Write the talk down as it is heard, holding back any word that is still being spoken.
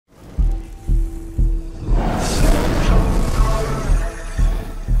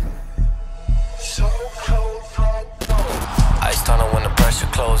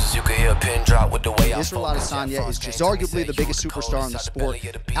Isarel Adesanya is just arguably the biggest superstar in the sport.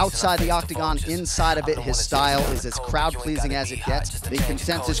 Outside the octagon, inside of it, his style is as crowd-pleasing as it gets. The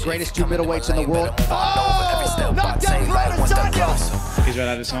consensus greatest two middleweights in the world. Oh! Knockdown for Adesanya!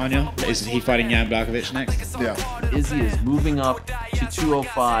 Isarel Adesanya, is he fighting Jan Blachowicz next? Yeah. Izzy is moving up to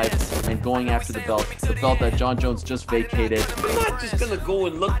 205 and going after the belt that Jon Jones just vacated. I'm not just gonna go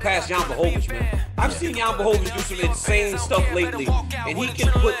and look past Jan Blachowicz, man. I've seen Jan Blachowicz do some insane stuff lately, and he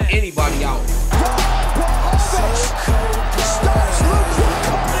can put anybody out.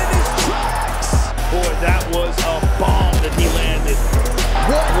 Boy, that was a bomb that he landed.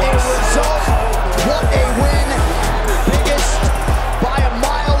 What a result! What a win! Biggest by a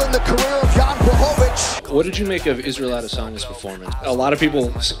mile in the career of Jan Blachowicz. What did you make of Isarel Adesanya's performance? A lot of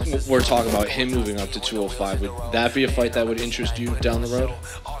people were talking about him moving up to 205. Would that be a fight that would interest you down the road?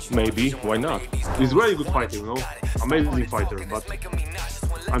 Maybe, why not? He's a very good fighter, you know? Amazing fighter, but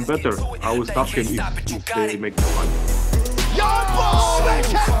I'm better. I will stop him if they make the fight. Jan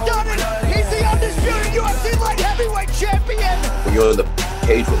Blachowicz has done it! He's the undisputed UFC light heavyweight champion! When you're in the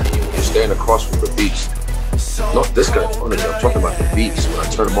cage with me, when you're standing across from the beast, not this guy in front of me, I'm talking about the beast. When I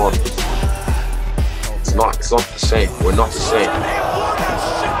turn him on, it's not the same. We're not the same.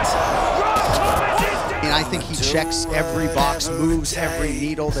 And I think he checks every box, moves every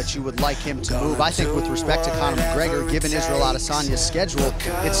needle that you would like him to move. I think with respect to Conor McGregor, given Isarel Adesanya's schedule,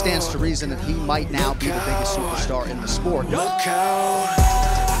 it stands to reason that he might now be the biggest superstar in the sport.